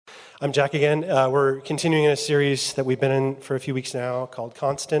I'm Jack again. We're continuing in a series that we've been in for a few weeks now called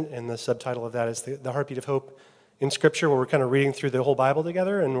Constant, and the subtitle of that is the Heartbeat of Hope in Scripture, where we're kind of reading through the whole Bible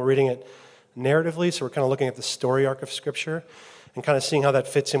together, and we're reading it narratively, so we're kind of looking at the story arc of Scripture and kind of seeing how that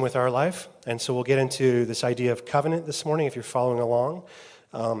fits in with our life. And so we'll get into this idea of covenant this morning if you're following along,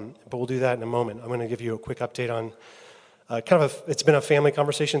 but we'll do that in a moment. I'm going to give you a quick update on it's been a family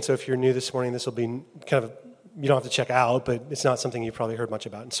conversation, so if you're new this morning, this will be kind of, you don't have to check out, but it's not something you've probably heard much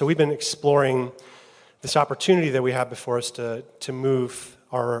about. And so we've been exploring this opportunity that we have before us to move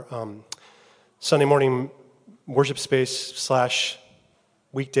our Sunday morning worship space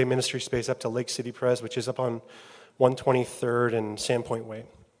 / weekday ministry space up to Lake City Pres, which is up on 123rd and Sandpoint Way. And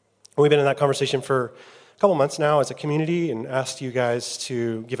we've been in that conversation for a couple months now as a community and asked you guys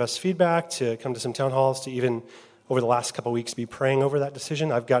to give us feedback, to come to some town halls, to even over the last couple weeks be praying over that decision.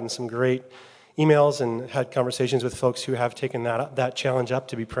 I've gotten some great emails and had conversations with folks who have taken that challenge up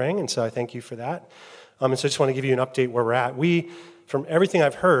to be praying, and so I thank you for that. And so I just want to give you an update where we're at. From everything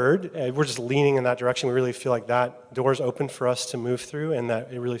I've heard, we're just leaning in that direction. We really feel like that door's open for us to move through, and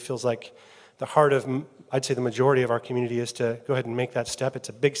that it really feels like the heart of, I'd say the majority of our community is to go ahead and make that step. It's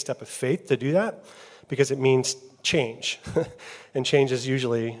a big step of faith to do that because it means change, and change is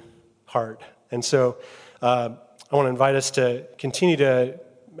usually hard. And so I want to invite us to continue to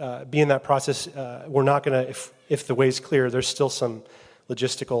be in that process. We're not going to, if the way's clear, there's still some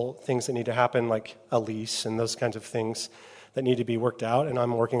logistical things that need to happen, like a lease and those kinds of things that need to be worked out, and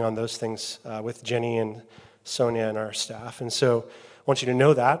I'm working on those things with Jenny and Sonia and our staff. And so I want you to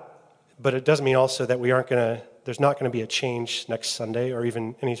know that, but it doesn't mean also that there's not going to be a change next Sunday or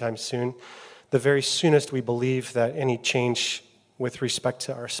even anytime soon. The very soonest we believe that any change with respect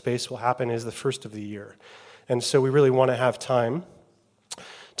to our space will happen is the first of the year. And so we really want to have time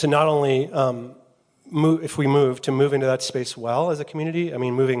to not only move into that space well as a community. I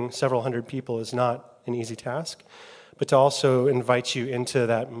mean, moving several hundred people is not an easy task, but to also invite you into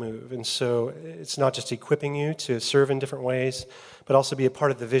that move. And so it's not just equipping you to serve in different ways, but also be a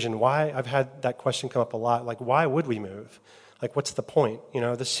part of the vision. Why? I've had that question come up a lot. Like, why would we move? Like, what's the point?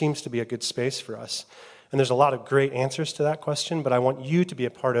 This seems to be a good space for us. And there's a lot of great answers to that question, but I want you to be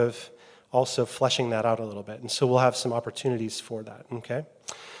a part of also fleshing that out a little bit. And so we'll have some opportunities for that, okay?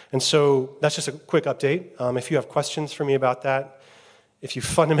 And so that's just a quick update. If you have questions for me about that, if you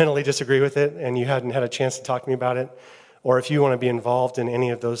fundamentally disagree with it and you hadn't had a chance to talk to me about it, or if you want to be involved in any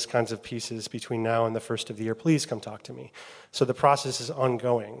of those kinds of pieces between now and the first of the year, please come talk to me. So the process is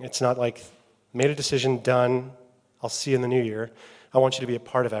ongoing. It's not like made a decision, done, I'll see you in the new year. I want you to be a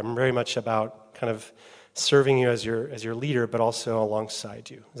part of it. I'm very much about kind of serving you as your leader, but also alongside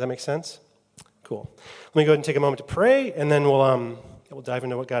you. Does that make sense? Cool. Let me go ahead and take a moment to pray, and then we'll dive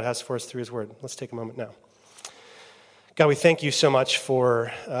into what God has for us through His Word. Let's take a moment now. God, we thank you so much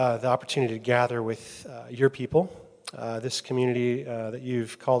for the opportunity to gather with your people, this community that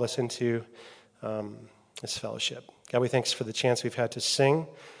you've called us into, this fellowship. God, we thanks for the chance we've had to sing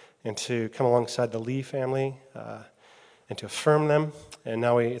and to come alongside the Lee family and to affirm them. And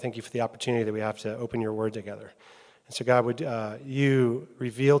now we thank you for the opportunity that we have to open your word together. And so, God, would you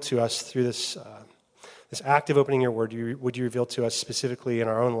reveal to us through this act of opening your word, would you reveal to us specifically in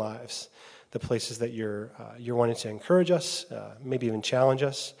our own lives the places that you're wanting to encourage us, maybe even challenge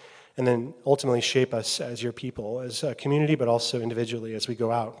us, and then ultimately shape us as your people, as a community, but also individually as we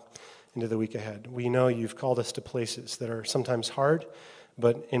go out into the week ahead. We know you've called us to places that are sometimes hard,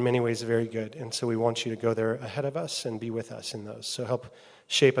 but in many ways very good. And so we want you to go there ahead of us and be with us in those. So help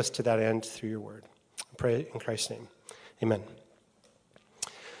shape us to that end through your word. I pray in Christ's name. Amen.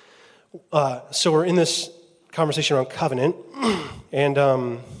 So we're in this conversation around covenant, and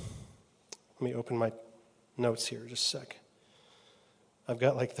let me open my notes here just a sec. I've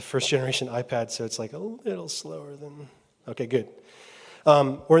got like the first generation iPad, so it's like a little slower than... Okay, good.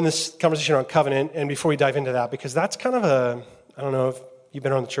 We're in this conversation around covenant, and before we dive into that, because that's kind of I don't know if you've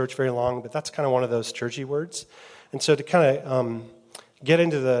been around the church very long, but that's kind of one of those churchy words. And so to kind of get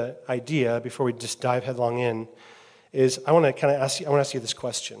into the idea before we just dive headlong in, is I want to ask you this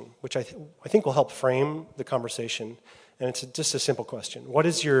question, which I think will help frame the conversation. And it's just a simple question. What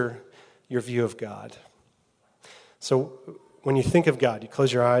is your view of God? So when you think of God, you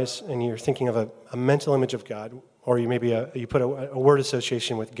close your eyes and you're thinking of a mental image of God, or you put a word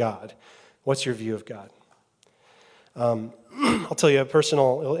association with God. What's your view of God? I'll tell you a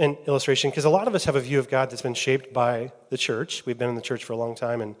personal illustration, because a lot of us have a view of God that's been shaped by the church. We've been in the church for a long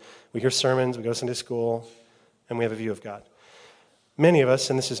time, and we hear sermons, we go to Sunday school, and we have a view of God. Many of us,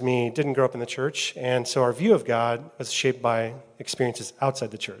 and this is me, didn't grow up in the church, and so our view of God was shaped by experiences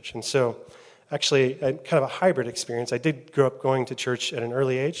outside the church. And so Actually, kind of a hybrid experience. I did grow up going to church at an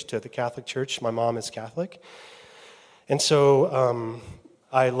early age, to the Catholic Church. My mom is Catholic. And so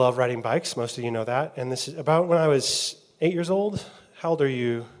I love riding bikes. Most of you know that. And this is about when I was 8 years old. How old are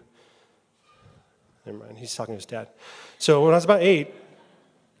you? Never mind, he's talking to his dad. So when I was about 8,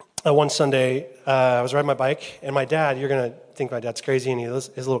 one Sunday, I was riding my bike, and my dad, you're going to think my dad's crazy, and he is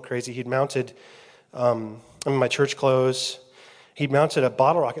a little crazy. He'd mounted, I'm in my church clothes, he'd mounted a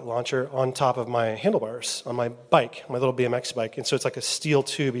bottle rocket launcher on top of my handlebars on my bike, my little BMX bike, and so it's like a steel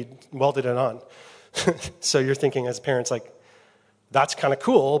tube. He welded it on. So you're thinking as parents, like, that's kind of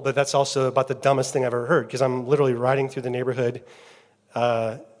cool, but that's also about the dumbest thing I've ever heard, because I'm literally riding through the neighborhood,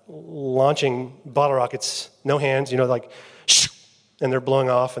 launching bottle rockets, no hands, like, and they're blowing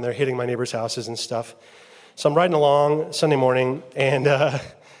off, and they're hitting my neighbors' houses and stuff. So I'm riding along Sunday morning, and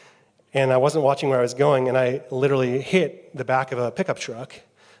I wasn't watching where I was going, and I literally hit the back of a pickup truck.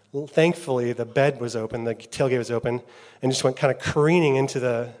 Thankfully, the bed was open, the tailgate was open, and just went kind of careening into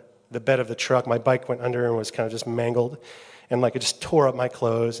the bed of the truck. My bike went under and was kind of just mangled, and like it just tore up my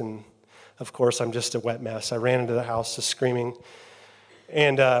clothes, and of course, I'm just a wet mess. I ran into the house just screaming.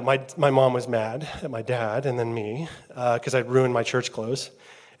 And my mom was mad at my dad and then me because I'd ruined my church clothes.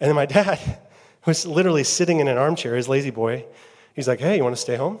 And then my dad was literally sitting in an armchair, his lazy boy. He's like, hey, you want to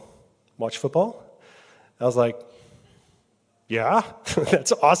stay home, watch football? I was like, yeah,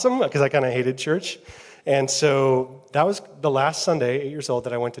 that's awesome, because I kind of hated church. And so that was the last Sunday, 8 years old,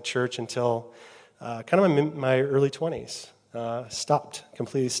 that I went to church until kind of my early 20s.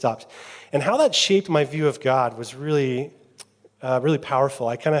 Completely stopped. And how that shaped my view of God was really powerful.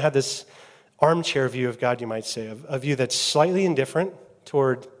 I kind of had this armchair view of God, you might say, a view that's slightly indifferent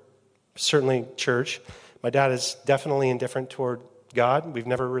toward certainly church. My dad is definitely indifferent toward God. We've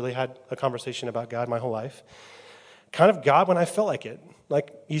never really had a conversation about God my whole life. Kind of God when I felt like it,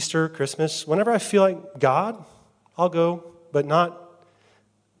 like Easter, Christmas. Whenever I feel like God, I'll go, but not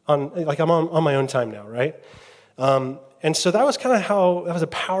I'm on my own time now, right? And so that was kind of that was a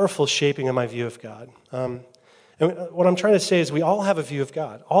powerful shaping of my view of God. And what I'm trying to say is we all have a view of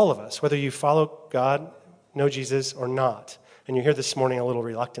God, all of us, whether you follow God, know Jesus, or not. And you're here this morning a little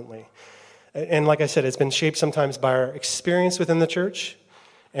reluctantly. And like I said, it's been shaped sometimes by our experience within the church,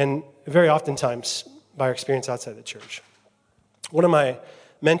 and very oftentimes by our experience outside the church. One of my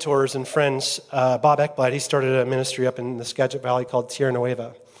mentors and friends, Bob Ekblad, he started a ministry up in the Skagit Valley called Tierra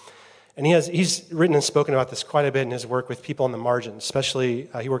Nueva. And he's written and spoken about this quite a bit in his work with people on the margins, especially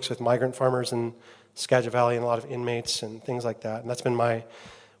he works with migrant farmers in Skagit Valley and a lot of inmates and things like that. And that's been my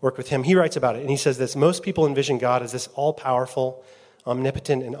work with him. He writes about it, and he says this: most people envision God as this all-powerful,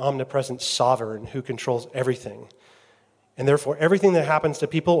 omnipotent, and omnipresent sovereign who controls everything. And therefore, everything that happens to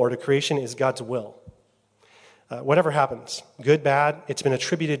people or to creation is God's will. Whatever happens, good, bad, it's been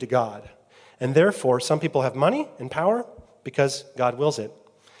attributed to God. And therefore, some people have money and power because God wills it,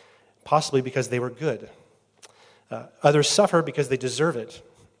 possibly because they were good. Others suffer because they deserve it.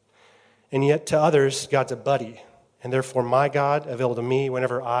 And yet to others, God's a buddy, and therefore my God available to me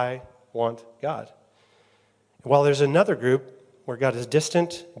whenever I want God. While there's another group where God is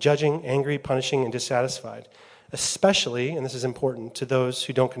distant, judging, angry, punishing, and dissatisfied, especially, and this is important, to those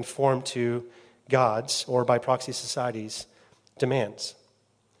who don't conform to God's, or by proxy society's, demands.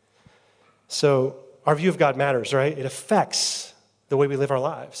 So our view of God matters, right? It affects the way we live our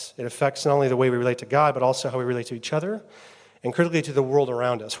lives. It affects not only the way we relate to God, but also how we relate to each other, and critically to the world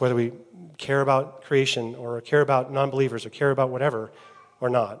around us, whether we care about creation or care about non-believers or care about whatever or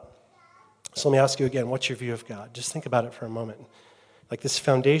not. So let me ask you again, what's your view of God? Just think about it for a moment. Like this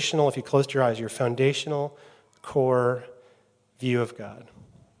foundational, if you closed your eyes, your foundational core view of God.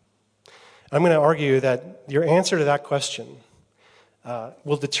 I'm going to argue that your answer to that question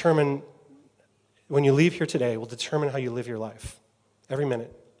will determine, when you leave here today, will determine how you live your life. Every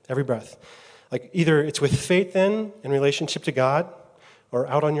minute, every breath. Like either it's with faith then, in relationship to God, or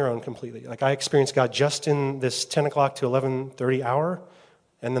out on your own completely. Like I experienced God just in this 10 o'clock to 11:30 hour,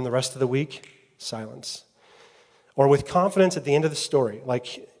 and then the rest of the week, silence. Or with confidence at the end of the story,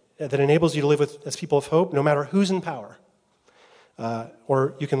 like that enables you to live as people of hope, no matter who's in power.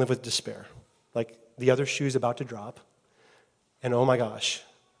 Or you can live with despair, like the other shoe's about to drop, and oh my gosh,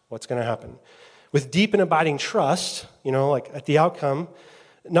 what's going to happen? With deep and abiding trust, like at the outcome,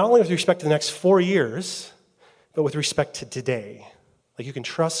 not only with respect to the next 4 years, but with respect to today. Like you can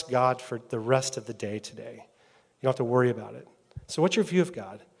trust God for the rest of the day today. You don't have to worry about it. So what's your view of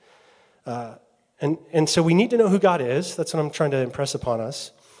God? And so we need to know who God is. That's what I'm trying to impress upon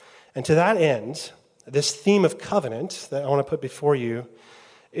us. And to that end, this theme of covenant that I want to put before you,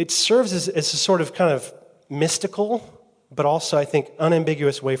 it serves as a sort of kind of mystical but also, I think,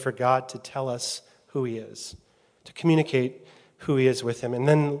 unambiguous way for God to tell us who he is, to communicate who he is with him, and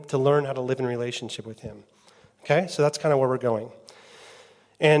then to learn how to live in relationship with him. Okay? So that's kind of where we're going.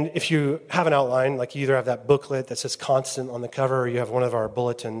 And if you have an outline, like you either have that booklet that says Constant on the cover or you have one of our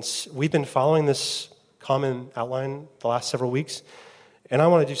bulletins, we've been following this common outline the last several weeks, and I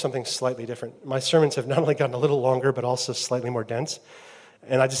want to do something slightly different. My sermons have not only gotten a little longer, but also slightly more dense,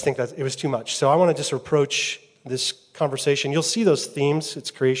 and I just think that it was too much. So I want to just approach this conversation. You'll see those themes.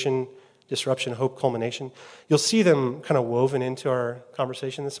 It's creation, disruption, hope, culmination. You'll see them kind of woven into our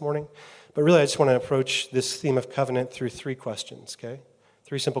conversation this morning. But really, I just want to approach this theme of covenant through three questions, okay?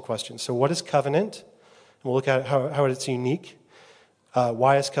 Three simple questions. So what is covenant? And we'll look at how it's unique.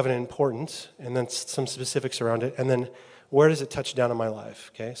 Why is covenant important? And then some specifics around it. And then where does it touch down in my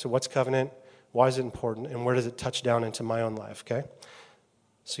life? Okay, so what's covenant? Why is it important? And where does it touch down into my own life? Okay,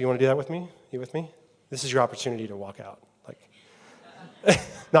 so you want to do that with me? You with me? This is your opportunity to walk out. Like,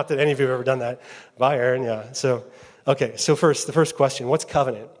 not that any of you have ever done that. Bye, Aaron. Yeah. So, okay. So first, the first question: what's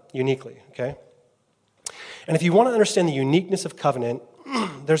covenant uniquely? Okay. And if you want to understand the uniqueness of covenant,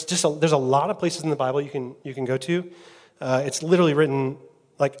 there's a lot of places in the Bible you can go to. It's literally written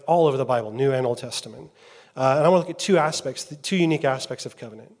like all over the Bible, New and Old Testament. And I want to look at two unique aspects of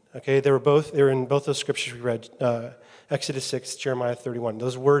covenant. Okay, they were in both those scriptures we read, Exodus 6, Jeremiah 31.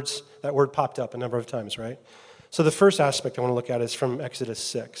 That word popped up a number of times, right? So the first aspect I want to look at is from Exodus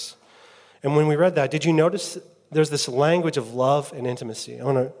 6. And when we read that, did you notice there's this language of love and intimacy? I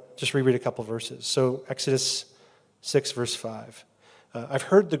want to just reread a couple verses. So Exodus 6, verse 5. I've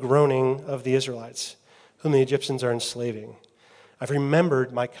heard the groaning of the Israelites, whom the Egyptians are enslaving. I've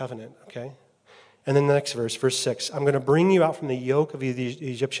remembered my covenant, okay? And then the next verse, verse 6. I'm going to bring you out from the yoke of the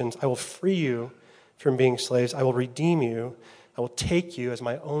Egyptians. I will free you from being slaves. I will redeem you. I will take you as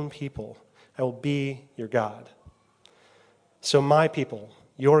my own people. I will be your God. So my people,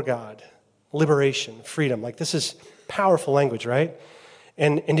 your God, liberation, freedom. Like this is powerful language, right?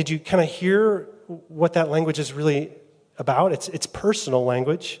 And did you kind of hear what that language is really about? It's personal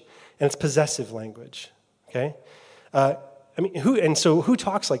language and it's possessive language. Okay, who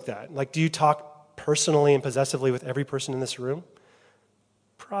talks like that? Like, do you talk personally and possessively with every person in this room?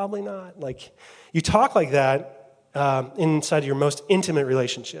 Probably not. Like, you talk like that inside your most intimate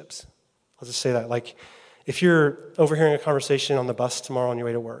relationships. I'll just say that. Like, if you're overhearing a conversation on the bus tomorrow on your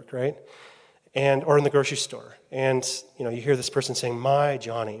way to work, right, or in the grocery store, and you hear this person saying, "My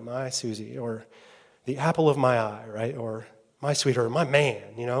Johnny, my Susie," or "the apple of my eye," right, or "my sweetheart," or "my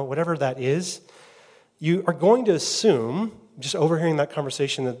man," whatever that is. You are going to assume, just overhearing that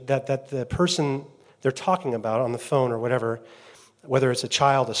conversation, that the person they're talking about on the phone or whatever, whether it's a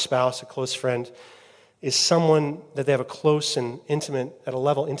child, a spouse, a close friend, is someone that they have a close and intimate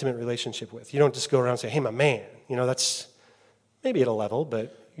relationship with. You don't just go around and say, "Hey, my man." That's maybe at a level,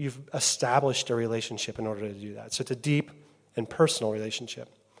 but you've established a relationship in order to do that. So it's a deep and personal relationship.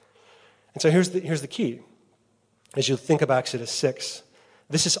 And so here's the key. As you think about Exodus 6,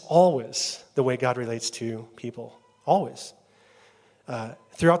 this is always the way God relates to people. Always.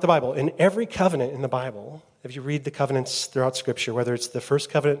 Throughout the Bible, in every covenant in the Bible, if you read the covenants throughout Scripture, whether it's the first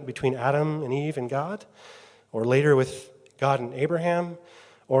covenant between Adam and Eve and God, or later with God and Abraham,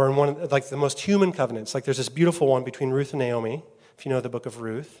 or in one of the most human covenants, like there's this beautiful one between Ruth and Naomi, if you know the book of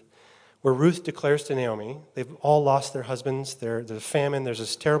Ruth, where Ruth declares to Naomi, they've all lost their husbands, there's a famine, there's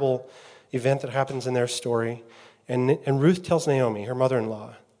this terrible event that happens in their story. And Ruth tells Naomi, her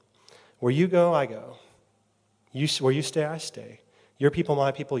mother-in-law, "Where you go, I go. Where you stay, I stay. Your people,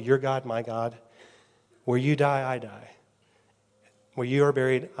 my people. Your God, my God. Where you die, I die. Where you are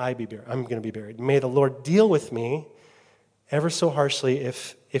buried, I'm going to be buried. May the Lord deal with me ever so harshly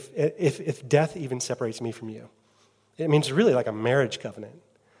if death even separates me from you." It means really like a marriage covenant.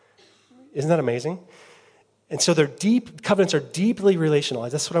 Isn't that amazing? And so covenants are deeply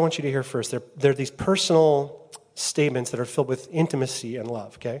relationalized. That's what I want you to hear first. They're these personal statements that are filled with intimacy and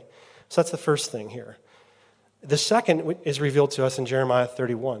love, okay? So that's the first thing here. The second is revealed to us in Jeremiah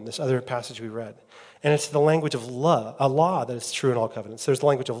 31, this other passage we read. And it's the language of love, a law that is true in all covenants. There's the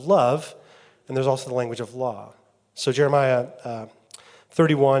language of love, and there's also the language of law. So Jeremiah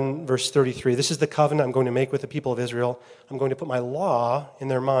 31, verse 33, "This is the covenant I'm going to make with the people of Israel. I'm going to put my law in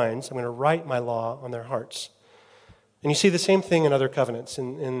their minds. I'm going to write my law on their hearts." And you see the same thing in other covenants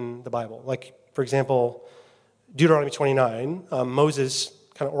in the Bible. Like, for example, Deuteronomy 29, Moses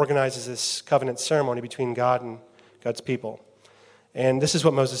kind of organizes this covenant ceremony between God and God's people. And this is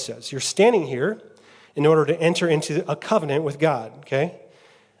what Moses says. "You're standing here in order to enter into a covenant with God," okay?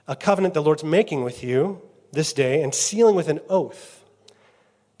 A covenant the Lord's making with you this day and sealing with an oath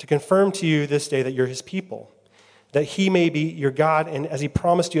to confirm to you this day that you're his people. that he may be your God, and as he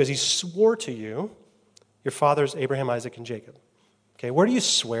promised you, as he swore to you, your fathers Abraham, Isaac, and Jacob. Okay, where do you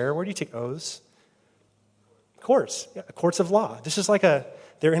swear? Where do you take oaths? Courts, courts of law. This is like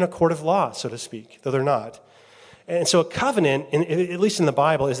they're in a court of law, so to speak, though they're not. And so a covenant, at least in the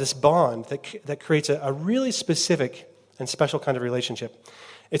Bible, is this bond that creates a really specific and special kind of relationship.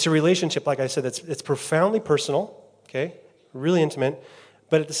 It's a relationship, like I said, it's profoundly personal, okay, really intimate,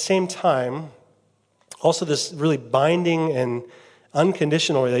 but at the same time, also this really binding and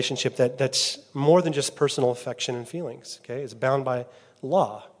unconditional relationship that's more than just personal affection and feelings, okay? It's bound by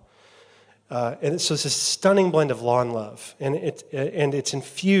law. And so it's a stunning blend of law and love, and it's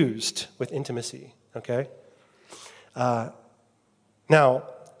infused with intimacy, okay? Now,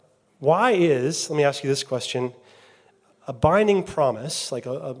 why is, let me ask you this question, a binding promise, like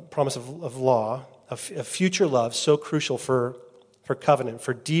a promise of law, of future love, so crucial for covenant,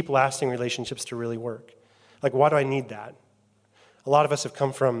 for deep, lasting relationships to really work? Like, why do I need that? A lot of us have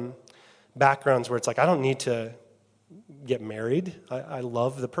come from backgrounds where it's like, I don't need to get married. I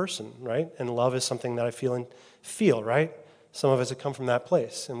love the person, right? And love is something that I feel, right? Some of us have come from that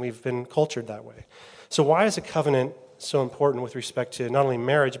place, and we've been cultured that way. So why is a covenant so important with respect to not only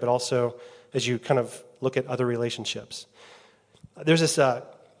marriage, but also as you kind of look at other relationships? There's this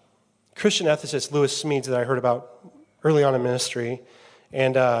Christian ethicist, Lewis Smedes, that I heard about early on in ministry,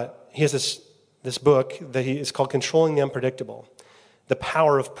 and he has this book that is called Controlling the Unpredictable, The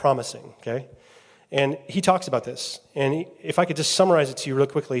Power of Promising, okay? And he talks about this, and if I could just summarize it to you real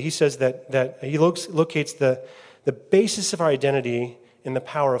quickly, he says that he locates the basis of our identity in the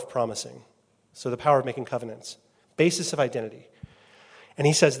power of promising, so the power of making covenants, basis of identity. And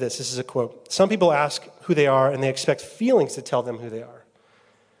he says this is a quote, "Some people ask who they are, and they expect feelings to tell them who they are.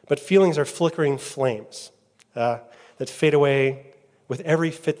 But feelings are flickering flames that fade away with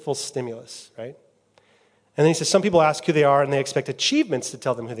every fitful stimulus," right? And then he says, "Some people ask who they are, and they expect achievements to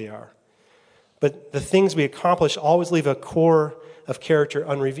tell them who they are. But the things we accomplish always leave a core of character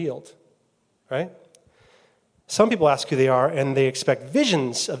unrevealed," right? Some people ask who they are, and they expect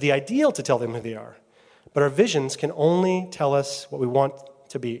visions of the ideal to tell them who they are. But our visions can only tell us what we want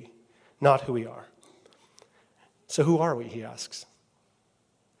to be, not who we are. So who are we, he asks.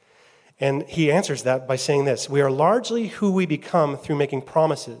 And he answers that by saying this: we are largely who we become through making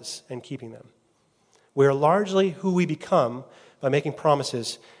promises and keeping them. We are largely who we become by making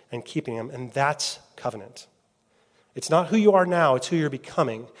promises and keeping them, and that's covenant. It's not who you are now, it's who you're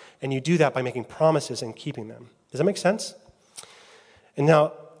becoming, and you do that by making promises and keeping them. Does that make sense? And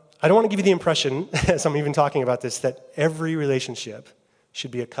now, I don't want to give you the impression, as I'm even talking about this, that every relationship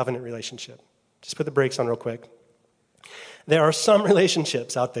should be a covenant relationship. Just put the brakes on real quick. There are some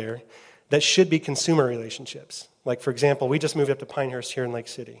relationships out there that should be consumer relationships. Like, for example, we just moved up to Pinehurst here in Lake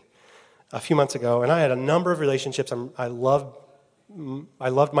City a few months ago, and I had a number of relationships. I loved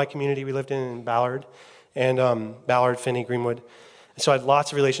my community we lived in Ballard, and Ballard, Finney, Greenwood. So I had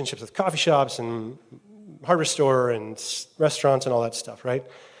lots of relationships with coffee shops and hardware store and restaurants and all that stuff, right?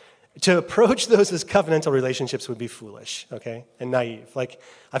 To approach those as covenantal relationships would be foolish, okay, and naive. Like,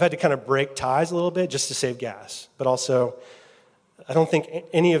 I've had to kind of break ties a little bit just to save gas, but also I don't think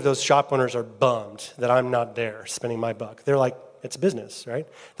any of those shop owners are bummed that I'm not there spending my buck. They're like, it's business, right?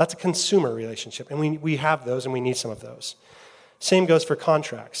 That's a consumer relationship, and we have those, and we need some of those. Same goes for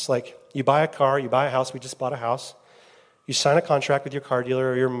contracts. Like, you buy a car, you buy a house. We just bought a house. You sign a contract with your car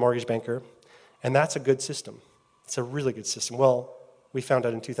dealer or your mortgage banker, and that's a good system. It's a really good system. Well, we found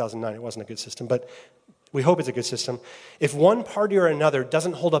out in 2009 it wasn't a good system, but we hope it's a good system. If one party or another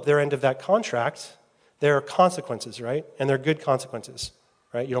doesn't hold up their end of that contract, there are consequences, right? And they're good consequences,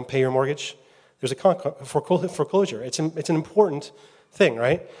 right? You don't pay your mortgage, there's a foreclosure. It's an important thing,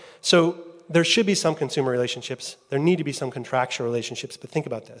 right? So there should be some consumer relationships. There need to be some contractual relationships, but think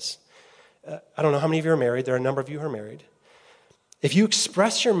about this. I don't know how many of you are married. There are a number of you who are married. If you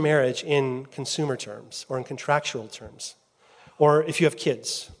express your marriage in consumer terms or in contractual terms, or if you have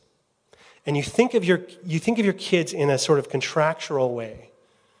kids, and you think of your kids in a sort of contractual way,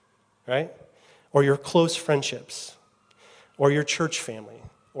 right? Or your close friendships, or your church family,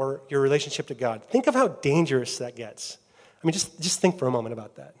 or your relationship to God. Think of how dangerous that gets. I mean, just think for a moment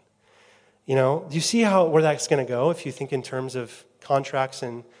about that. You know, do you see where that's going to go if you think in terms of contracts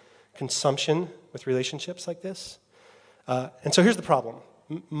and consumption with relationships like this? And so here's the problem.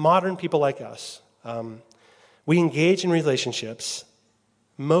 Modern people like us, we engage in relationships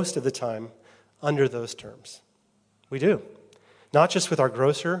most of the time under those terms. We do. Not just with our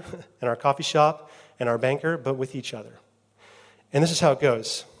grocer and our coffee shop and our banker, but with each other. And this is how it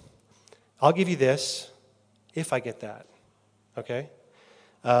goes. I'll give you this if I get that, okay?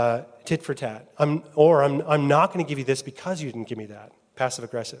 tit for tat. I'm not going to give you this because you didn't give me that. Passive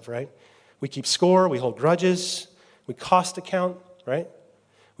aggressive, right? We keep score, we hold grudges, we cost account, right?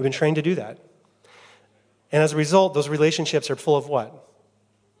 We've been trained to do that. And as a result, those relationships are full of what?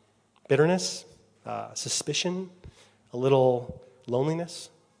 Bitterness, suspicion, a little loneliness.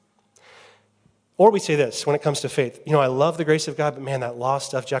 Or we say this when it comes to faith. I love the grace of God, but man, that law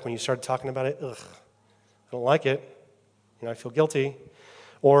stuff, Jack, when you started talking about it, I don't like it. I feel guilty.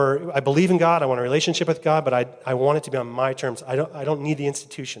 Or I believe in God, I want a relationship with God, but I want it to be on my terms. I don't need the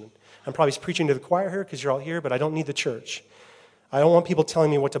institution. I'm probably preaching to the choir here because you're all here, but I don't need the church. I don't want people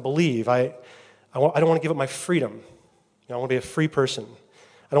telling me what to believe. I don't want to give up my freedom. I want to be a free person.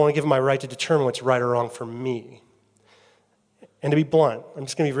 I don't want to give up my right to determine what's right or wrong for me. And to be blunt, I'm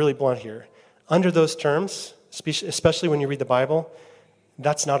just going to be really blunt here. Under those terms, especially when you read the Bible,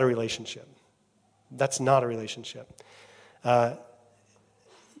 that's not a relationship. That's not a relationship. Call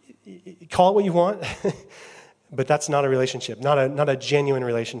it what you want, but that's not a relationship, not a genuine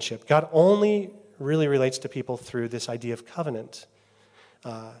relationship. God only really relates to people through this idea of covenant.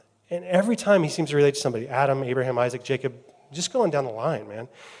 And every time he seems to relate to somebody, Adam, Abraham, Isaac, Jacob, just going down the line, man,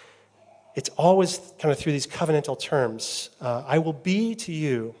 it's always kind of through these covenantal terms. I will be to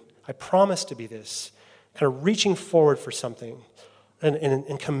you, I promise to be this, kind of reaching forward for something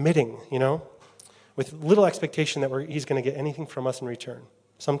and committing, with little expectation that he's going to get anything from us in return.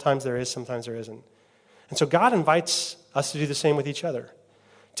 Sometimes there is, sometimes there isn't. And so God invites us to do the same with each other,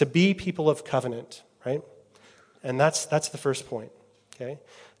 to be people of covenant, right? And that's the first point, okay?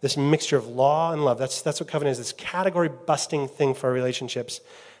 This mixture of law and love, that's what covenant is, this category-busting thing for our relationships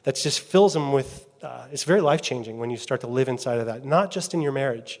that just fills them with, it's very life-changing when you start to live inside of that, not just in your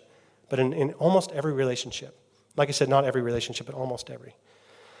marriage, but in almost every relationship. Like I said, not every relationship, but almost every.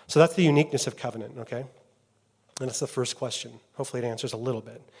 So that's the uniqueness of covenant, okay? And that's the first question. Hopefully it answers a little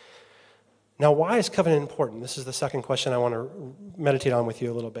bit. Now, why is covenant important? This is the second question I want to meditate on with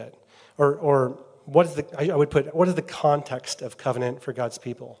you a little bit. Or what is the context of covenant for God's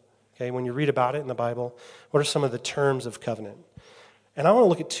people? Okay, when you read about it in the Bible, what are some of the terms of covenant? And I want to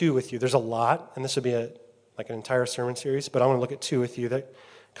look at two with you. There's a lot, and this would be like an entire sermon series, but I want to look at two with you that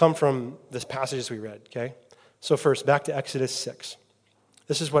come from this passages we read, okay? So first, back to Exodus 6.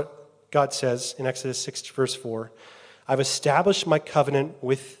 This is what God says in Exodus 6, verse 4. I've established my covenant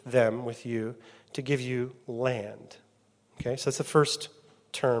with them, with you, to give you land. Okay, so that's the first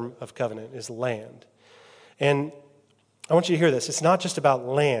term of covenant, is land. And I want you to hear this. It's not just about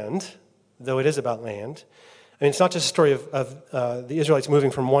land, though it is about land. I mean, it's not just a story of the Israelites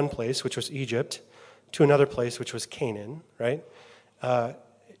moving from one place, which was Egypt, to another place, which was Canaan, right?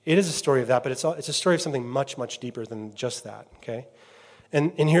 It is a story of that, but it's a story of something much, much deeper than just that, okay?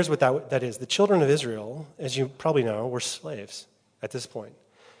 And here's what that is. The children of Israel, as you probably know, were slaves at this point.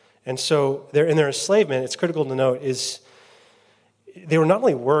 And so in their enslavement, it's critical to note, is they were not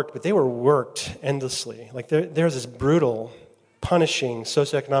only worked, but they were worked endlessly. Like there's this brutal, punishing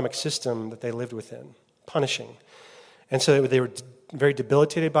socioeconomic system that they lived within, punishing. And so they were very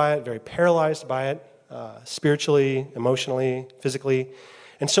debilitated by it, very paralyzed by it, spiritually, emotionally, physically.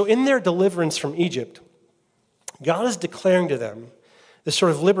 And so in their deliverance from Egypt, God is declaring to them this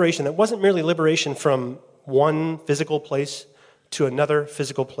sort of liberation that wasn't merely liberation from one physical place to another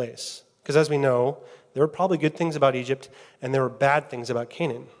physical place. Because as we know, there were probably good things about Egypt, and there were bad things about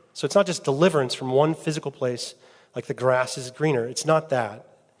Canaan. So it's not just deliverance from one physical place, like the grass is greener. It's not that.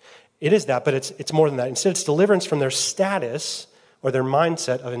 It is that, but it's more than that. Instead, it's deliverance from their status or their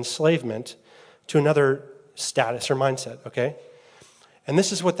mindset of enslavement to another status or mindset, okay? And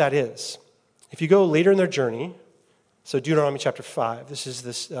this is what that is. If you go later in their journey, so Deuteronomy chapter 5, this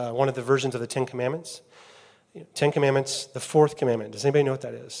is one of the versions of the Ten Commandments. 10 Commandments, the fourth commandment. Does anybody know what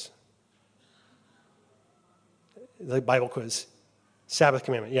that is? The Bible quiz. Sabbath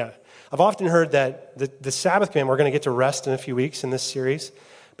commandment, yeah. I've often heard that the Sabbath commandment, we're going to get to rest in a few weeks in this series,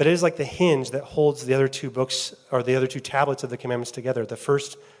 but it is like the hinge that holds the other two books, or the other two tablets of the commandments together. The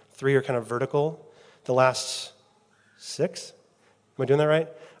first 3 are kind of vertical. The last 6, am I doing that right?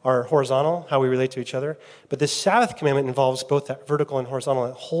 Are horizontal, how we relate to each other. But this Sabbath commandment involves both that vertical and horizontal.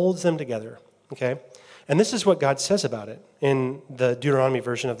 It holds them together, okay? And this is what God says about it in the Deuteronomy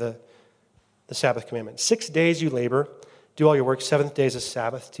version of the Sabbath commandment. 6 days you labor, do all your work. 7th day is a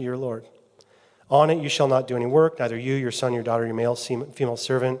Sabbath to your Lord. On it you shall not do any work, neither you, your son, your daughter, your male, female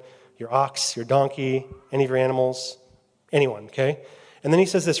servant, your ox, your donkey, any of your animals, anyone, okay? And then he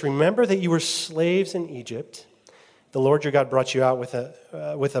says this, remember that you were slaves in Egypt. The Lord your God brought you out with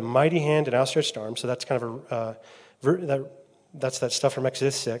a mighty hand and outstretched arm. So that's kind of that's that stuff from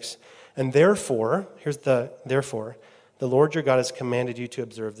Exodus 6. And therefore, here's the the Lord your God has commanded you to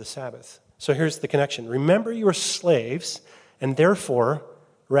observe the Sabbath. So here's the connection. Remember you are slaves, and therefore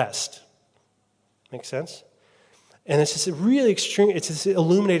rest. Make sense? And it's just a really extreme, it's this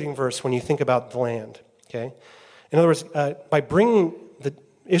illuminating verse when you think about the land. Okay? In other words, by bringing the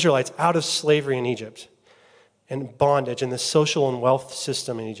Israelites out of slavery in Egypt and bondage and the social and wealth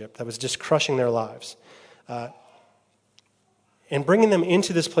system in Egypt that was just crushing their lives, and bringing them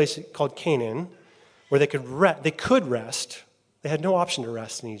into this place called Canaan, where they could rest. They had no option to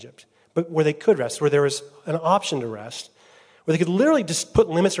rest in Egypt, but where they could rest, where there was an option to rest, where they could literally just put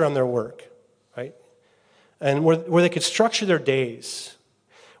limits around their work, right? And where they could structure their days,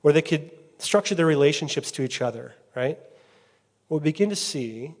 where they could structure their relationships to each other, right? What we begin to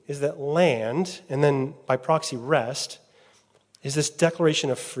see is that land, and then by proxy rest, is this declaration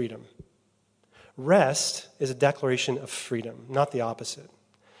of freedom. Rest is a declaration of freedom, not the opposite.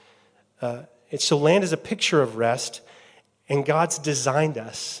 So land is a picture of rest, and God's designed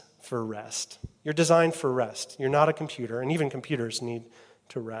us for rest. You're designed for rest. You're not a computer, and even computers need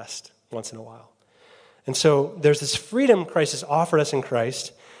to rest once in a while. And so there's this freedom Christ has offered us in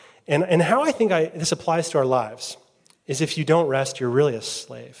Christ, and how I think this applies to our lives is if you don't rest, you're really a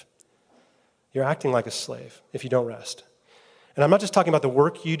slave. You're acting like a slave if you don't rest. And I'm not just talking about the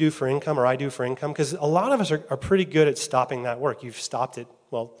work you do for income or I do for income, because a lot of us are pretty good at stopping that work. You've stopped it.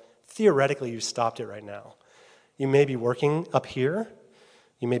 Well, theoretically, you've stopped it right now. You may be working up here.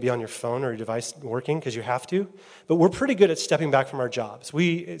 You may be on your phone or your device working because you have to. But we're pretty good at stepping back from our jobs.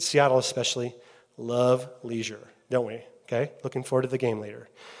 We, at Seattle especially, love leisure, don't we? Okay? Looking forward to the game later.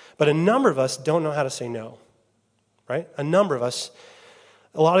 But a number of us don't know how to say no, right? A number of us.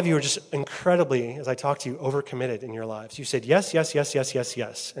 A lot of you are just incredibly, as I talk to you, overcommitted in your lives. You said yes, yes, yes, yes, yes,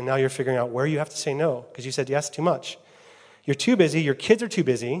 yes. And now you're figuring out where you have to say no because you said yes too much. You're too busy. Your kids are too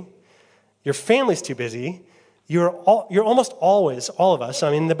busy. Your family's too busy. You're almost always, all of us,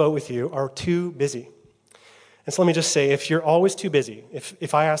 I'm in the boat with you, are too busy. And so let me just say, if you're always too busy,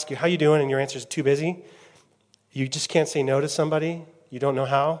 if I ask you, how you doing, and your answer is too busy, you just can't say no to somebody, you don't know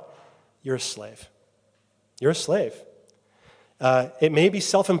how, you're a slave. You're a slave. It may be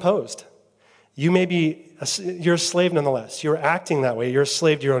self-imposed. You're a slave nonetheless. You're acting that way. You're a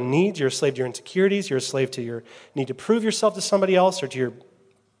slave to your own needs. You're a slave to your insecurities. You're a slave to your need to prove yourself to somebody else or to your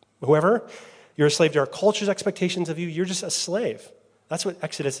whoever. You're a slave to our culture's expectations of you. You're just a slave. That's what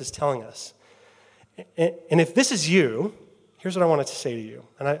Exodus is telling us. And if this is you, here's what I wanted to say to you.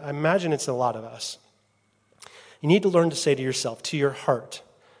 And I imagine it's a lot of us. You need to learn to say to yourself, to your heart,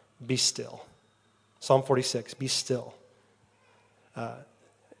 be still. Psalm 46, be still.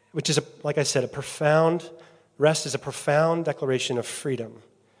 Which is, like I said, rest is a profound declaration of freedom.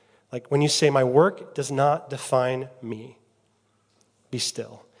 Like when you say, my work does not define me, be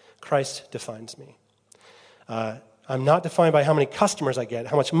still. Christ defines me. I'm not defined by how many customers I get,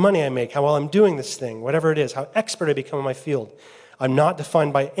 how much money I make, how well I'm doing this thing, whatever it is, how expert I become in my field. I'm not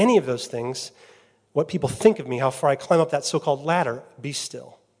defined by any of those things, what people think of me, how far I climb up that so-called ladder. Be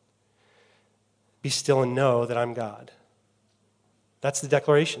still. Be still and know that I'm God. That's the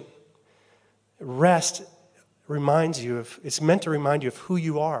declaration. Rest it's meant to remind you of who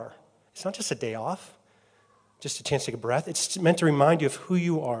you are. It's not just a day off, just a chance to take a breath. It's meant to remind you of who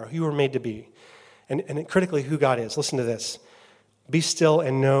you are, who you were made to be, and critically who God is. Listen to this. Be still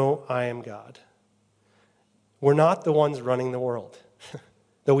and know I am God. We're not the ones running the world,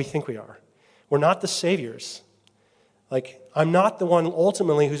 though we think we are. We're not the saviors. I'm not the one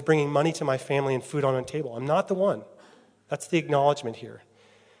ultimately who's bringing money to my family and food on my table. I'm not the one. That's the acknowledgement here.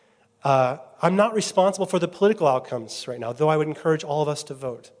 I'm not responsible for the political outcomes right now, though I would encourage all of us to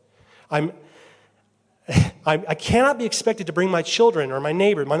vote. I cannot be expected to bring my children or my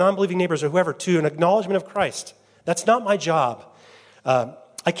neighbor, my non-believing neighbors or whoever, to an acknowledgement of Christ. That's not my job.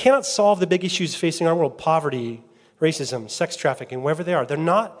 I cannot solve the big issues facing our world, poverty, racism, sex trafficking, wherever they are.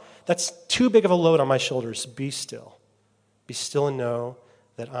 That's too big of a load on my shoulders. Be still. Be still and know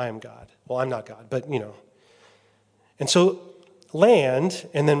that I am God. Well, I'm not God, but And so land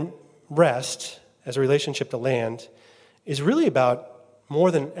and then rest as a relationship to land is really about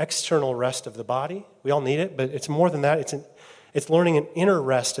more than external rest of the body. We all need it, but it's more than that. It's learning an inner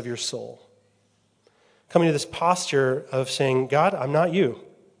rest of your soul. Coming to this posture of saying, God, I'm not you,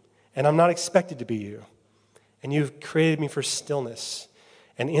 and I'm not expected to be you. And you've created me for stillness.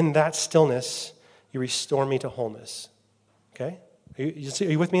 And in that stillness, you restore me to wholeness. Okay? Are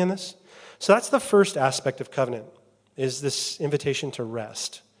you with me on this? So that's the first aspect of covenant, is this invitation to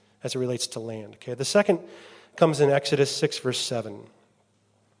rest as it relates to land. Okay? The second comes in Exodus 6, verse 7.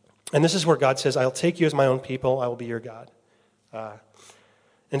 And this is where God says, I'll take you as my own people, I will be your God.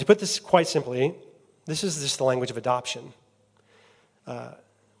 And to put this quite simply, This is just the language of adoption,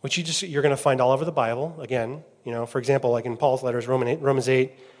 which you're going to find all over the Bible. Again, for example, like in Paul's letters, Romans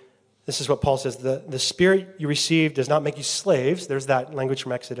 8, this is what Paul says: the Spirit you received does not make you slaves. There's that language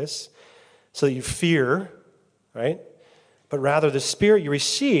from Exodus, so that you fear, right? But rather the Spirit you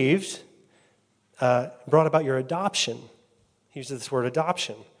received brought about your adoption. He uses this word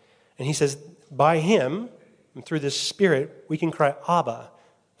adoption. And he says, by him, and through this Spirit, we can cry, Abba,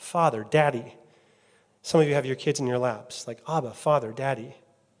 Father, Daddy. Some of you have your kids in your laps, like Abba, Father, Daddy.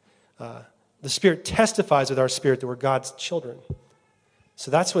 The Spirit testifies with our spirit that we're God's children.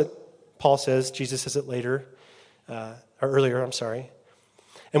 So that's what Paul says. Jesus says it later, or earlier, I'm sorry.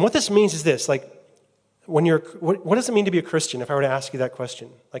 And what this means is this, like, what does it mean to be a Christian? If I were to ask you that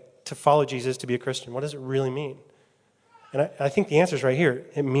question, like to follow Jesus, to be a Christian, what does it really mean? And I think the answer is right here.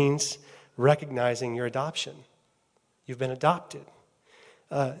 It means recognizing your adoption. You've been adopted.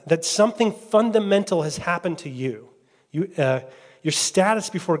 That something fundamental has happened to you. Your status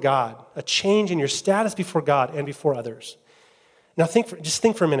before God, a change in your status before God and before others. Now just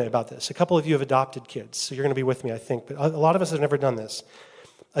think for a minute about this. A couple of you have adopted kids, so you're going to be with me, I think. But a lot of us have never done this.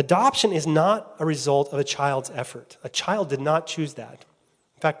 Adoption is not a result of a child's effort. A child did not choose that.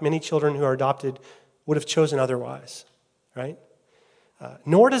 In fact, many children who are adopted would have chosen otherwise, right?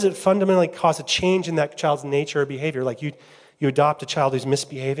 Nor does it fundamentally cause a change in that child's nature or behavior. Like you adopt a child who's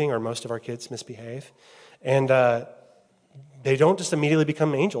misbehaving, or most of our kids misbehave, and they don't just immediately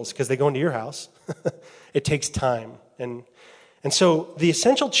become angels because they go into your house. It takes time. And so the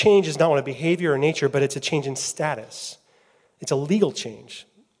essential change is not one of behavior or nature, but it's a change in status. It's a legal change.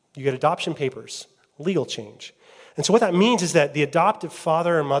 You get adoption papers, legal change. And so what that means is that the adoptive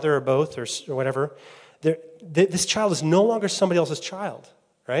father or mother or both or whatever, this child is no longer somebody else's child,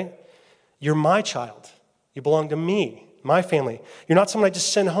 right? You're my child. You belong to me, my family. You're not someone I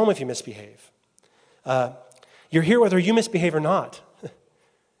just send home if you misbehave. You're here whether you misbehave or not.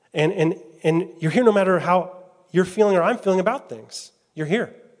 And you're here no matter how you're feeling or I'm feeling about things. You're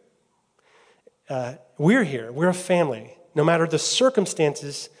here. We're here. We're a family. No matter the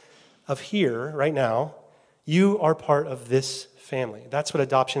circumstances of here, right now, you are part of this family. That's what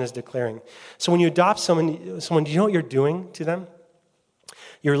adoption is declaring. So when you adopt someone, do you know what you're doing to them?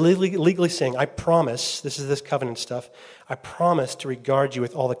 You're legally saying, I promise, this is this covenant stuff, I promise to regard you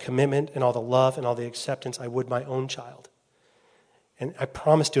with all the commitment and all the love and all the acceptance I would my own child. And I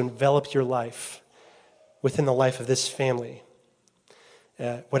promise to envelop your life within the life of this family,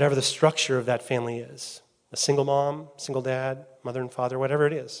 whatever the structure of that family is. A single mom, single dad, mother and father, whatever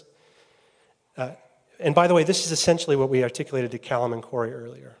it is. And by the way, this is essentially what we articulated to Callum and Corey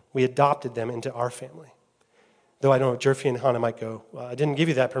earlier. We adopted them into our family. Though I know Jerfy and Hannah might go, well, I didn't give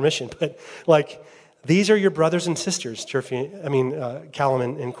you that permission, but like, these are your brothers and sisters, Callum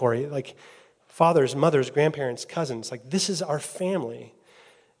and Corey. Like, fathers, mothers, grandparents, cousins. Like, this is our family.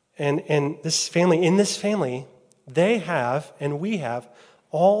 And this family, in this family, they have, and we have,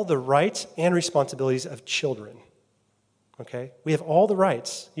 all the rights and responsibilities of children. Okay? We have all the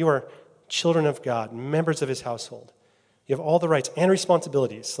rights. You are children of God, members of his household. You have all the rights and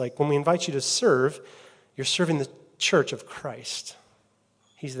responsibilities. Like when we invite you to serve, you're serving the church of Christ.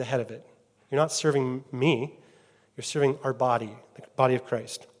 He's the head of it. You're not serving me. You're serving our body, the body of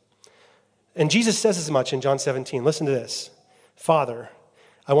Christ. And Jesus says as much in John 17. Listen to this. Father,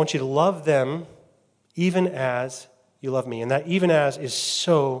 I want you to love them even as you love me. And that even as is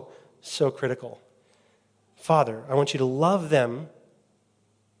so, so critical. Father, I want you to love them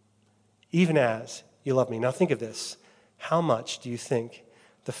even as you love me. Now think of this. How much do you think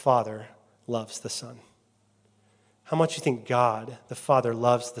the Father loves the Son? How much do you think God, the Father,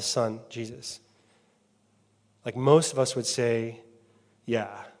 loves the Son, Jesus? Like most of us would say, yeah,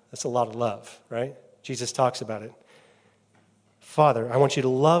 that's a lot of love, right? Jesus talks about it. Father, I want you to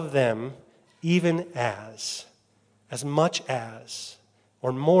love them even as much as,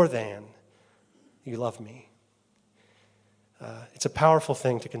 or more than you love me. It's a powerful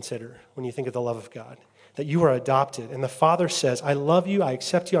thing to consider when you think of the love of God, that you are adopted. And the Father says, I love you, I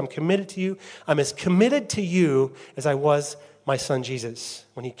accept you, I'm committed to you. I'm as committed to you as I was my son Jesus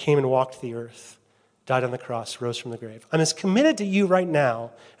when he came and walked the earth, died on the cross, rose from the grave. I'm as committed to you right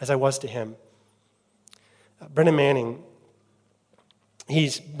now as I was to him. Brennan Manning,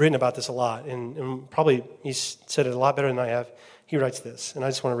 he's written about this a lot, and probably he's said it a lot better than I have. He writes this, and I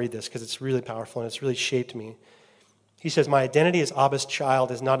just want to read this because it's really powerful and it's really shaped me. He says, my identity as Abba's child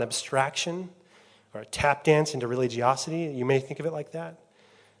is not an abstraction or a tap dance into religiosity. You may think of it like that.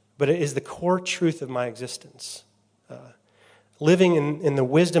 But it is the core truth of my existence. Living in the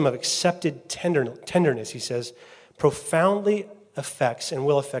wisdom of accepted tenderness, he says, profoundly affects and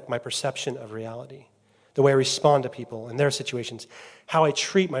will affect my perception of reality. the way I respond to people in their situations, how I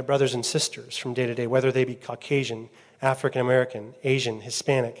treat my brothers and sisters from day to day, whether they be Caucasian, African American, Asian,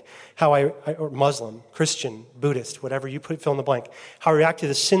 Hispanic, or Muslim, Christian, Buddhist, whatever you fill in the blank, how I react to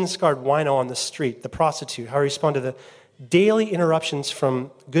the sin-scarred wino on the street, the prostitute, how I respond to the daily interruptions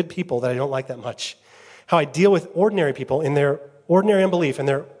from good people that I don't like that much, how I deal with ordinary people in their ordinary unbelief, in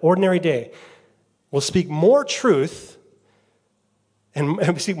their ordinary day, will speak more truth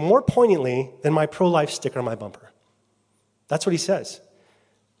and speak more poignantly than my pro-life sticker on my bumper. That's what he says.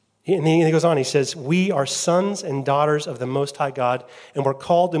 And then he goes on, he says, we are sons and daughters of the Most High God, and we're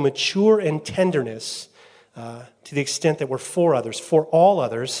called to mature in tenderness to the extent that we're for others, for all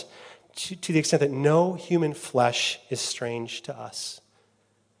others, to the extent that no human flesh is strange to us.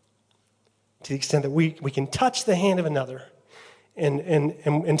 To the extent that we can touch the hand of another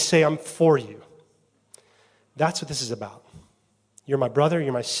and say, I'm for you. That's what this is about. You're my brother,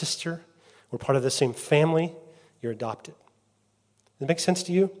 you're my sister, we're part of the same family, you're adopted. Does that make sense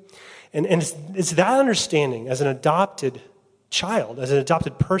to you? And it's that understanding as an adopted child, as an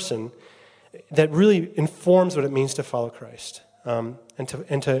adopted person, that really informs what it means to follow Christ and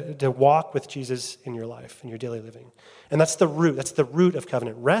to walk with Jesus in your life, in your daily living. And that's the root of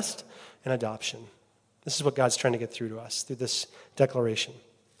covenant, rest and adoption. This is what God's trying to get through to us through this declaration,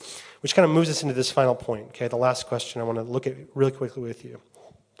 which kind of moves us into this final point, okay? The last question I want to look at really quickly with you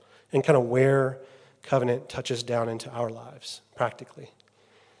and kind of where covenant touches down into our lives practically.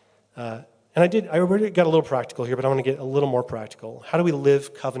 I already got a little practical here, but I want to get a little more practical. How do we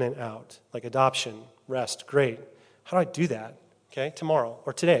live covenant out? Like adoption, rest, great. How do I do that, okay, tomorrow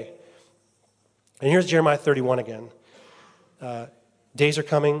or today? And here's Jeremiah 31 again. Days are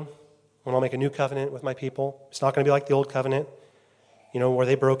coming when I'll make a new covenant with my people. It's not going to be like the old covenant, where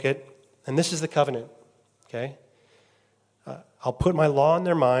they broke it. And this is the covenant, okay? I'll put my law in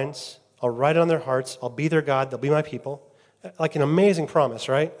their minds. I'll write it on their hearts. I'll be their God. They'll be my people. Like an amazing promise,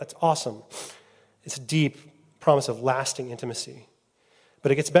 right? That's awesome. It's a deep promise of lasting intimacy.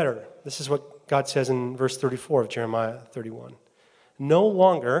 But it gets better. This is what God says in verse 34 of Jeremiah 31. No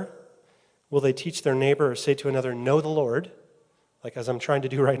longer will they teach their neighbor or say to another, know the Lord, like as I'm trying to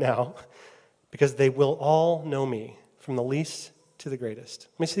do right now, because they will all know me, from the least to the greatest.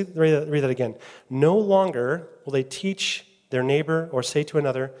 Let me read that again. No longer will they teach their neighbor or say to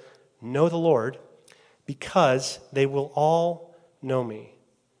another, know the Lord, because they will all know me,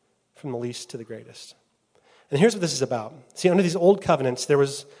 from the least to the greatest. And here's what this is about. See, under these old covenants, there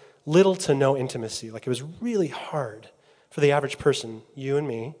was little to no intimacy. Like it was really hard for the average person, you and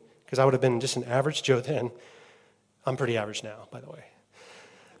me, because I would have been just an average Joe then. I'm pretty average now, by the way.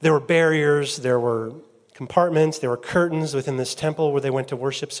 There were barriers, there were compartments, there were curtains within this temple where they went to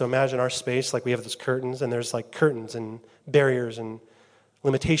worship. So imagine our space, like we have those curtains, and there's like curtains and barriers and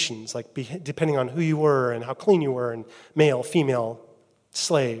limitations, like depending on who you were and how clean you were, and male, female,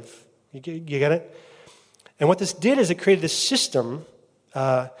 slave. You get it? And what this did is it created this system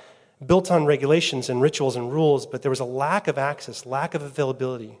built on regulations and rituals and rules, but there was a lack of access, lack of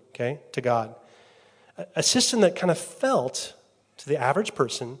availability, okay, to God. A system that kind of felt, to the average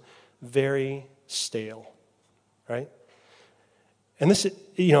person, very stale, right? And this,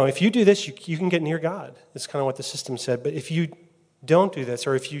 if you do this, you can get near God. That's kind of what the system said. But if you don't do this,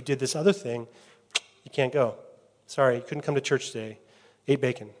 or if you did this other thing, you can't go. Sorry, you couldn't come to church today. Ate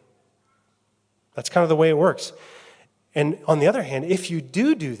bacon. That's kind of the way it works. And on the other hand, if you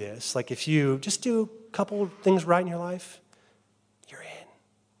do this, like if you just do a couple of things right in your life, you're in.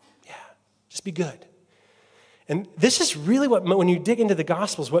 Yeah, just be good. And this is really what, when you dig into the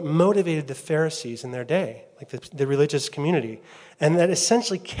Gospels, what motivated the Pharisees in their day, like the religious community, and that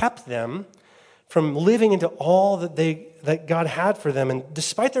essentially kept them from living into all that God had for them. And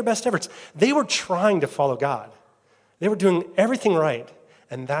despite their best efforts, they were trying to follow God. They were doing everything right,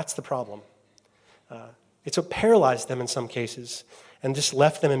 and that's the problem. It's what paralyzed them in some cases and just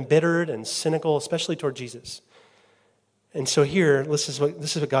left them embittered and cynical, especially toward Jesus. And so here, this is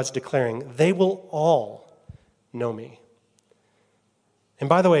what God's declaring. They will all know me. And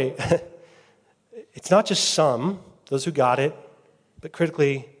by the way, it's not just some, those who got it, but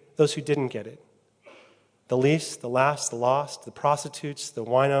critically, those who didn't get it. The least, the last, the lost, the prostitutes, the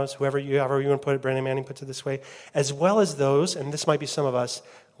winos, however you want to put it, Brandon Manning puts it this way, as well as those, and this might be some of us,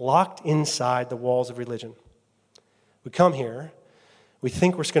 locked inside the walls of religion. We come here, we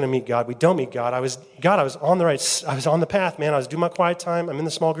think we're going to meet God, we don't meet God. I was on the path, man. I was doing my quiet time, I'm in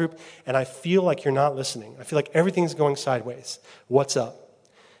the small group, and I feel like you're not listening. I feel like everything's going sideways. What's up?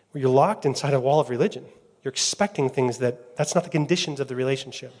 Well, you're locked inside a wall of religion. You're expecting things that's not the conditions of the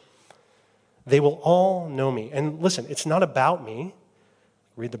relationship. They will all know me. And listen, it's not about me.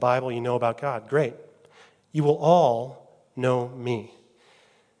 Read the Bible, you know about God. Great. You will all know me.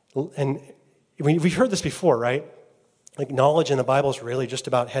 And we've heard this before, right? Like knowledge in the Bible is really just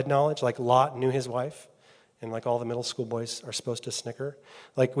about head knowledge. Like Lot knew his wife, and like all the middle school boys are supposed to snicker.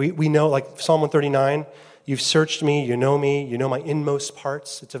 Like we know, like Psalm 139, you've searched me, you know my inmost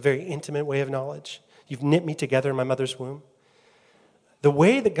parts. It's a very intimate way of knowledge. You've knit me together in my mother's womb. The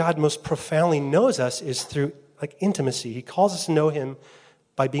way that God most profoundly knows us is through like intimacy. He calls us to know him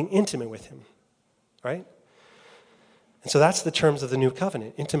by being intimate with him, right? And so that's the terms of the new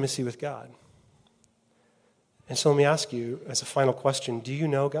covenant, intimacy with God. And so let me ask you as a final question, do you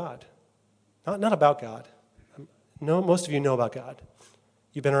know God? Not about God. No, most of you know about God.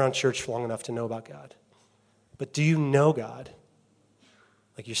 You've been around church long enough to know about God. But do you know God?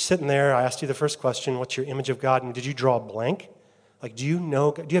 Like you're sitting there, I asked you the first question, what's your image of God? And did you draw a blank? Like do you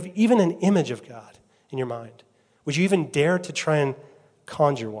know God? Do you have even an image of God in your mind? Would you even dare to try and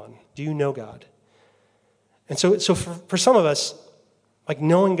conjure one? Do you know God? And so for some of us, like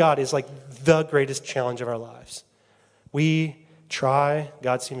knowing God is like the greatest challenge of our lives. We try,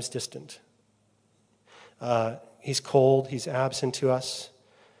 God seems distant. He's cold, he's absent to us.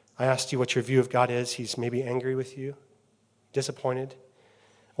 I asked you what your view of God is. He's maybe angry with you, disappointed.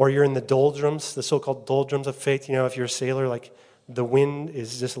 Or you're in the doldrums, the so-called doldrums of faith. You know, if you're a sailor, like the wind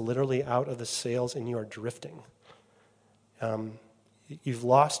is just literally out of the sails and you are drifting. You've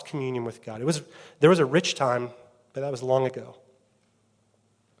lost communion with God. There was a rich time, but that was long ago.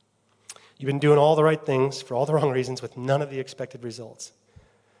 You've been doing all the right things for all the wrong reasons with none of the expected results.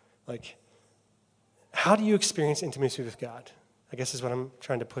 Like, how do you experience intimacy with God? I guess is what I'm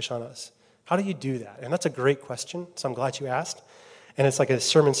trying to push on us. How do you do that? And that's a great question, so I'm glad you asked. And it's like a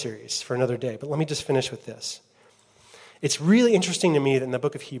sermon series for another day. But let me just finish with this. It's really interesting to me that in the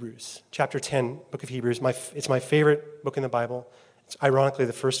book of Hebrews, chapter 10, book of Hebrews, it's my favorite book in the Bible. It's ironically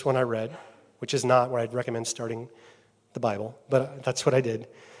the first one I read, which is not where I'd recommend starting the Bible, but that's what I did.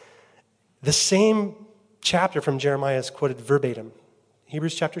 The same chapter from Jeremiah is quoted verbatim.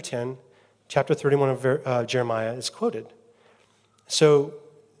 Hebrews chapter 10, chapter 31 of Jeremiah is quoted. So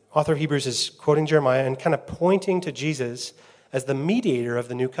author of Hebrews is quoting Jeremiah and kind of pointing to Jesus as the mediator of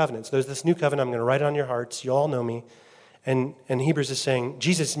the new covenant. So there's this new covenant, I'm going to write it on your hearts, you all know me. And Hebrews is saying,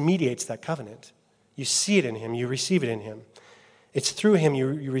 Jesus mediates that covenant. You see it in him, you receive it in him. It's through him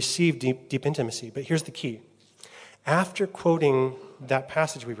you receive deep intimacy. But here's the key. After quoting that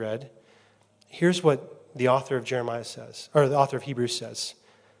passage we read, here's what the author of Jeremiah says, or the author of Hebrews says.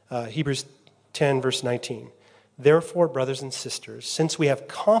 Hebrews 10, verse 19. Therefore, brothers and sisters, since we have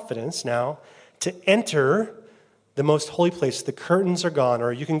confidence now to enter the most holy place, the curtains are gone,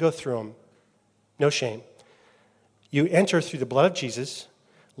 or you can go through them. No shame. You enter through the blood of Jesus.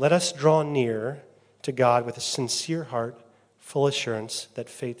 Let us draw near to God with a sincere heart, full assurance that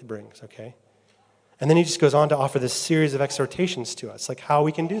faith brings, okay? And then he just goes on to offer this series of exhortations to us, like how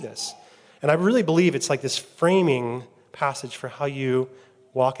we can do this. And I really believe it's like this framing passage for how you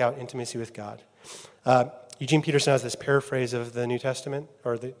walk out intimacy with God. Eugene Peterson has this paraphrase of the New Testament,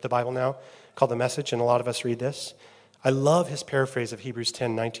 or the Bible now, called The Message, and a lot of us read this. I love his paraphrase of Hebrews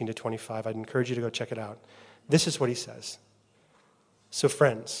 10, 19 to 25. I'd encourage you to go check it out. This is what he says. So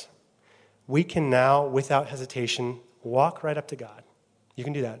friends, we can now, without hesitation, walk right up to God. You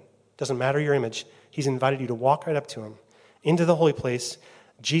can do that. Doesn't matter your image. He's invited you to walk right up to him. Into the holy place,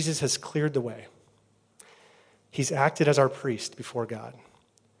 Jesus has cleared the way. He's acted as our priest before God.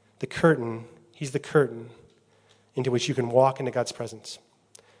 The curtain, he's the curtain into which you can walk into God's presence.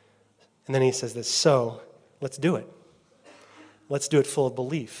 And then he says this, so let's do it. Let's do it full of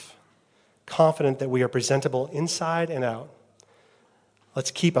belief, confident that we are presentable inside and out.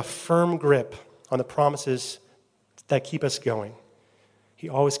 Let's keep a firm grip on the promises that keep us going. He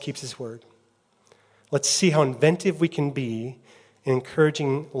always keeps his word. Let's see how inventive we can be in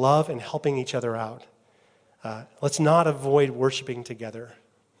encouraging love and helping each other out. Let's not avoid worshiping together,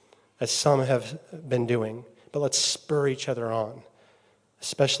 as some have been doing, but let's spur each other on,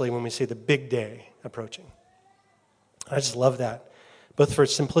 especially when we see the big day approaching. I just love that, both for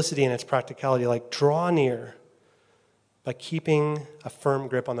its simplicity and its practicality. Like, draw near by keeping a firm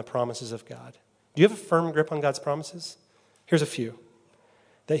grip on the promises of God. Do you have a firm grip on God's promises? Here's a few.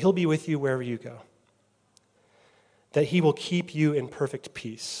 That he'll be with you wherever you go. That he will keep you in perfect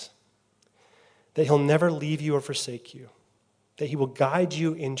peace. That he'll never leave you or forsake you. That he will guide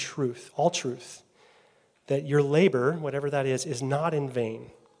you in truth, all truth. That your labor, whatever that is not in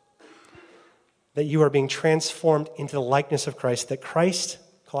vain. That you are being transformed into the likeness of Christ. That Christ,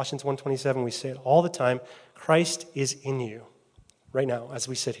 Colossians 1:27, we say it all the time, Christ is in you right now as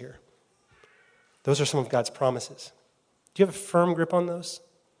we sit here. Those are some of God's promises. Do you have a firm grip on those?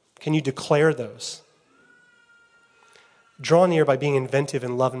 Can you declare those? draw near by being inventive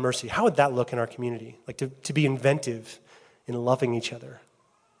in love and mercy. How would that look in our community? Like to be inventive in loving each other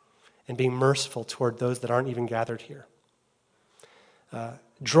and being merciful toward those that aren't even gathered here.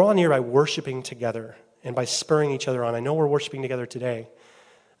 Draw near by worshiping together and by spurring each other on. I know we're worshiping together today.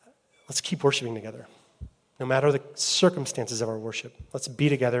 Let's keep worshiping together. No matter the circumstances of our worship, let's be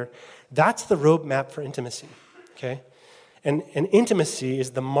together. That's the roadmap for intimacy, okay? And intimacy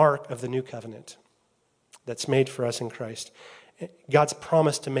is the mark of the new covenant that's made for us in Christ. God's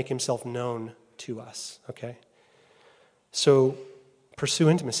promise to make himself known to us, okay? So pursue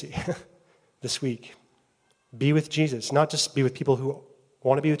intimacy this week. Be with Jesus. Not just be with people who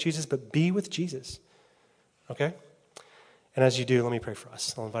want to be with Jesus, but be with Jesus, okay? And as you do, let me pray for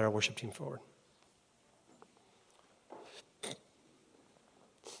us. I'll invite our worship team forward.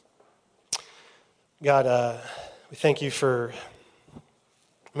 God, we thank you for,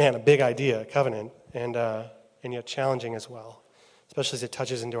 a big idea, covenant, and yet challenging as well, especially as it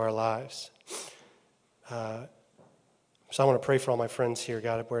touches into our lives. So I want to pray for all my friends here,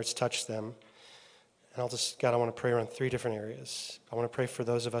 God, where it's touched them. And I want to pray around 3 different areas. I want to pray for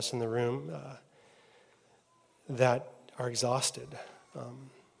those of us in the room that are exhausted.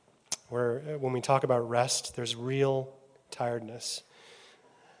 Where when we talk about rest, there's real tiredness.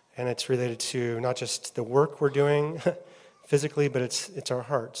 And it's related to not just the work we're doing physically, but it's our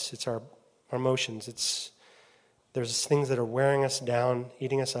hearts, it's our emotions. There's things that are wearing us down,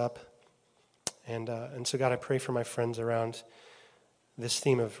 eating us up. And so, God, I pray for my friends around this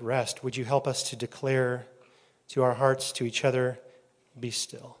theme of rest. Would you help us to declare to our hearts, to each other, be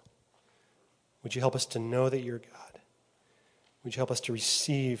still? Would you help us to know that you're God? Would you help us to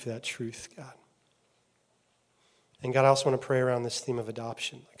receive that truth, God? And God, I also want to pray around this theme of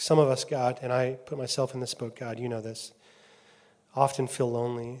adoption. Like some of us, God, and I put myself in this boat, God, you know this, often feel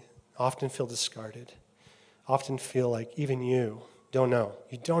lonely, often feel discarded, often feel like even you don't know.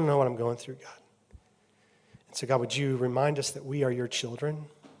 You don't know what I'm going through, God. And so, God, would you remind us that we are your children?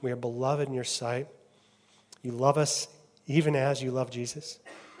 We are beloved in your sight. You love us even as you love Jesus.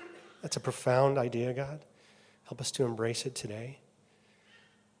 That's a profound idea, God. Help us to embrace it today.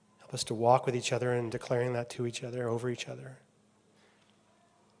 Help us to walk with each other and declaring that to each other, over each other.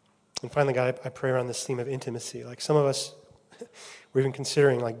 And finally, God, I pray around this theme of intimacy. Like some of us, we're even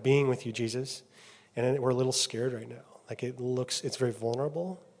considering like being with you, Jesus, and we're a little scared right now. Like it's very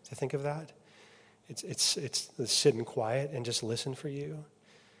vulnerable to think of that. It's sit in quiet and just listen for you.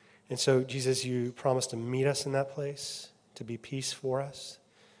 And so, Jesus, you promise to meet us in that place, to be peace for us.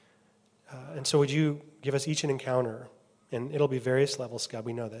 And so would you give us each an encounter, and it'll be various levels, God,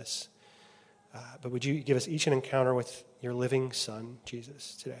 we know this. But would you give us each an encounter with your living Son,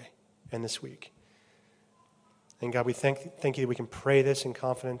 Jesus, today and this week? And God, we thank you that we can pray this in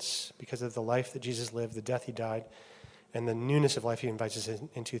confidence because of the life that Jesus lived, the death he died, and the newness of life he invites us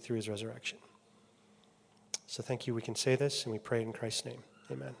into through his resurrection. So thank you, we can say this, and we pray it in Christ's name.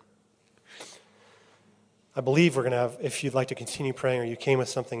 Amen. I believe we're going to have, if you'd like to continue praying or you came with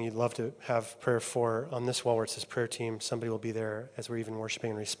something you'd love to have prayer for, on this wall where it says prayer team, somebody will be there as we're even worshiping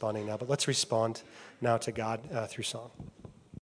and responding now. But let's respond now to God through song.